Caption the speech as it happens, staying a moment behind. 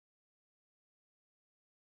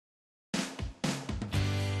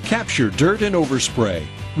Capture dirt and overspray.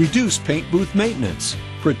 Reduce paint booth maintenance.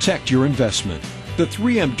 Protect your investment. The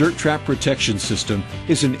 3M Dirt Trap Protection System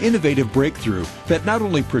is an innovative breakthrough that not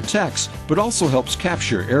only protects but also helps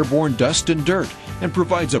capture airborne dust and dirt and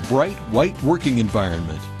provides a bright, white working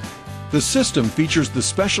environment. The system features the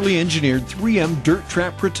specially engineered 3M Dirt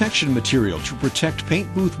Trap Protection material to protect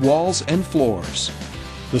paint booth walls and floors.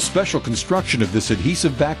 The special construction of this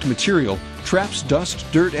adhesive-backed material traps dust,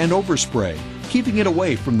 dirt, and overspray, keeping it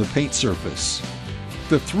away from the paint surface.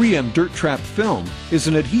 The 3M Dirt Trap film is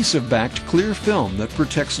an adhesive-backed clear film that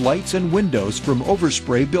protects lights and windows from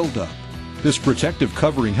overspray buildup. This protective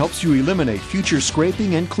covering helps you eliminate future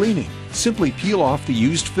scraping and cleaning. Simply peel off the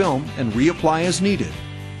used film and reapply as needed.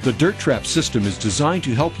 The Dirt Trap system is designed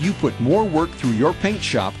to help you put more work through your paint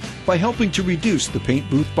shop by helping to reduce the paint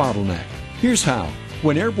booth bottleneck. Here's how.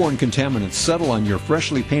 When airborne contaminants settle on your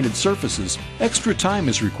freshly painted surfaces, extra time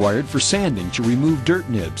is required for sanding to remove dirt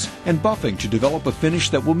nibs and buffing to develop a finish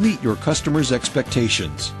that will meet your customers'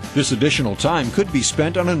 expectations. This additional time could be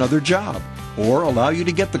spent on another job or allow you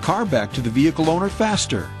to get the car back to the vehicle owner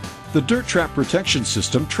faster. The Dirt Trap Protection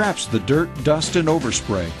System traps the dirt, dust, and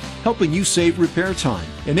overspray, helping you save repair time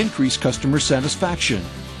and increase customer satisfaction.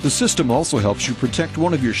 The system also helps you protect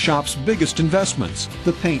one of your shop's biggest investments,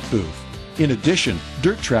 the paint booth. In addition,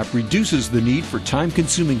 Dirt Trap reduces the need for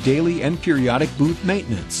time-consuming daily and periodic booth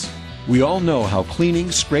maintenance. We all know how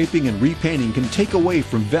cleaning, scraping, and repainting can take away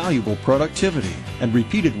from valuable productivity, and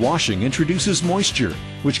repeated washing introduces moisture,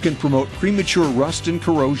 which can promote premature rust and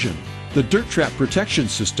corrosion. The Dirt Trap Protection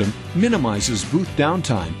System minimizes booth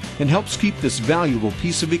downtime and helps keep this valuable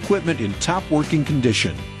piece of equipment in top working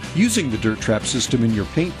condition. Using the Dirt Trap system in your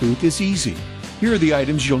paint booth is easy. Here are the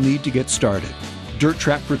items you'll need to get started. Dirt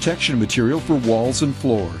Trap protection material for walls and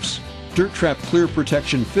floors. Dirt Trap clear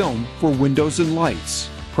protection film for windows and lights.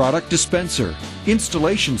 Product dispenser,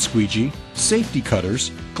 installation squeegee, safety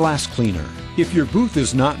cutters, glass cleaner. If your booth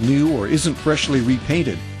is not new or isn't freshly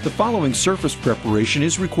repainted, the following surface preparation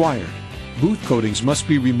is required. Booth coatings must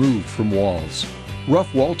be removed from walls.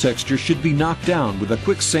 Rough wall texture should be knocked down with a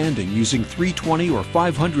quick sanding using 320 or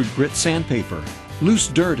 500 grit sandpaper. Loose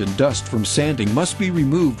dirt and dust from sanding must be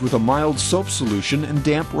removed with a mild soap solution and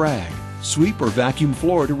damp rag. Sweep or vacuum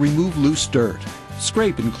floor to remove loose dirt.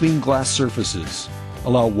 Scrape and clean glass surfaces.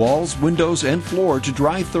 Allow walls, windows, and floor to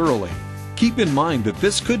dry thoroughly. Keep in mind that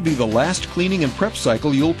this could be the last cleaning and prep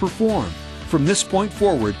cycle you'll perform. From this point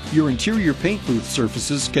forward, your interior paint booth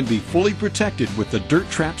surfaces can be fully protected with the Dirt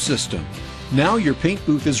Trap system. Now your paint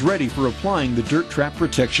booth is ready for applying the Dirt Trap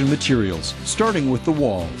protection materials, starting with the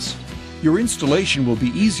walls. Your installation will be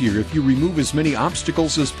easier if you remove as many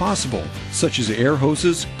obstacles as possible, such as air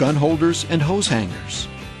hoses, gun holders, and hose hangers.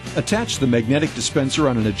 Attach the magnetic dispenser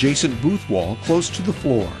on an adjacent booth wall close to the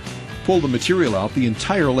floor. Pull the material out the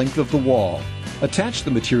entire length of the wall. Attach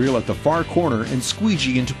the material at the far corner and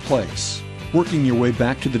squeegee into place. Working your way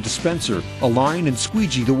back to the dispenser, align and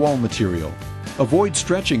squeegee the wall material. Avoid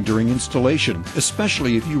stretching during installation,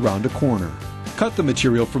 especially if you round a corner. Cut the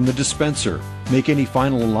material from the dispenser, make any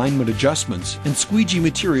final alignment adjustments, and squeegee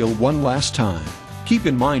material one last time. Keep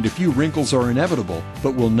in mind a few wrinkles are inevitable,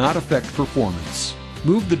 but will not affect performance.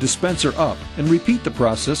 Move the dispenser up and repeat the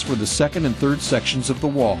process for the second and third sections of the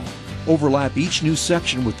wall. Overlap each new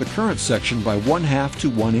section with the current section by 1/2 to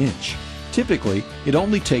 1 inch. Typically, it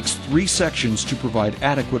only takes 3 sections to provide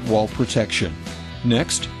adequate wall protection.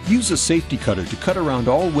 Next, use a safety cutter to cut around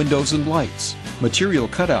all windows and lights. Material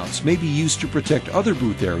cutouts may be used to protect other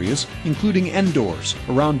booth areas, including end doors,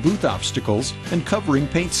 around booth obstacles, and covering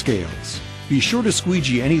paint scales. Be sure to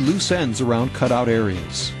squeegee any loose ends around cutout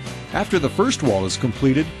areas. After the first wall is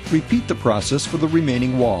completed, repeat the process for the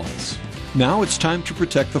remaining walls. Now it's time to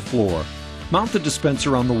protect the floor. Mount the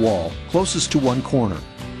dispenser on the wall, closest to one corner.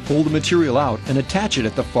 Pull the material out and attach it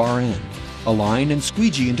at the far end. Align and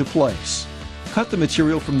squeegee into place. Cut the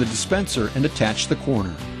material from the dispenser and attach the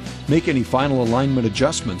corner. Make any final alignment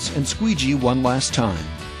adjustments and squeegee one last time.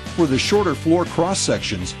 For the shorter floor cross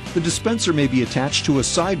sections, the dispenser may be attached to a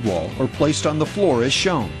sidewall or placed on the floor as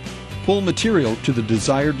shown. Pull material to the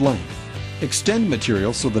desired length. Extend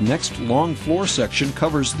material so the next long floor section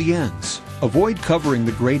covers the ends. Avoid covering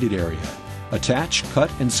the graded area. Attach, cut,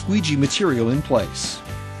 and squeegee material in place.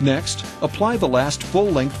 Next, apply the last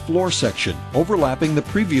full-length floor section, overlapping the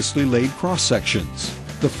previously laid cross sections.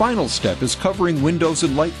 The final step is covering windows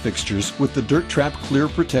and light fixtures with the Dirt Trap Clear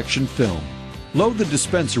Protection Film. Load the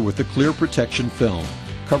dispenser with the Clear Protection Film.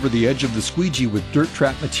 Cover the edge of the squeegee with Dirt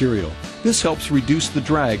Trap material. This helps reduce the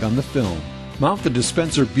drag on the film. Mount the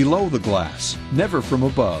dispenser below the glass, never from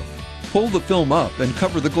above. Pull the film up and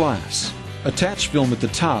cover the glass. Attach film at the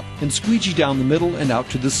top and squeegee down the middle and out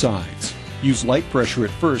to the sides. Use light pressure at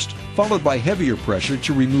first, followed by heavier pressure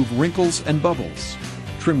to remove wrinkles and bubbles.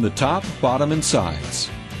 Trim the top, bottom, and sides.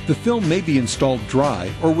 The film may be installed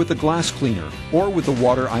dry or with a glass cleaner or with a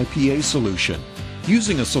water IPA solution.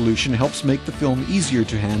 Using a solution helps make the film easier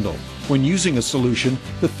to handle. When using a solution,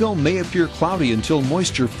 the film may appear cloudy until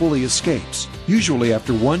moisture fully escapes, usually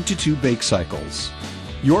after 1 to 2 bake cycles.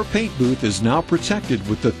 Your paint booth is now protected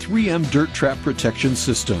with the 3M Dirt Trap Protection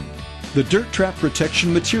System. The Dirt Trap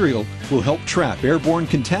Protection material will help trap airborne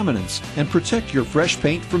contaminants and protect your fresh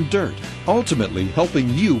paint from dirt, ultimately helping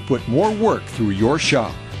you put more work through your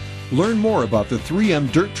shop. Learn more about the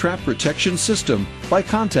 3M Dirt Trap Protection System by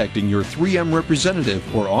contacting your 3M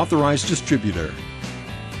representative or authorized distributor.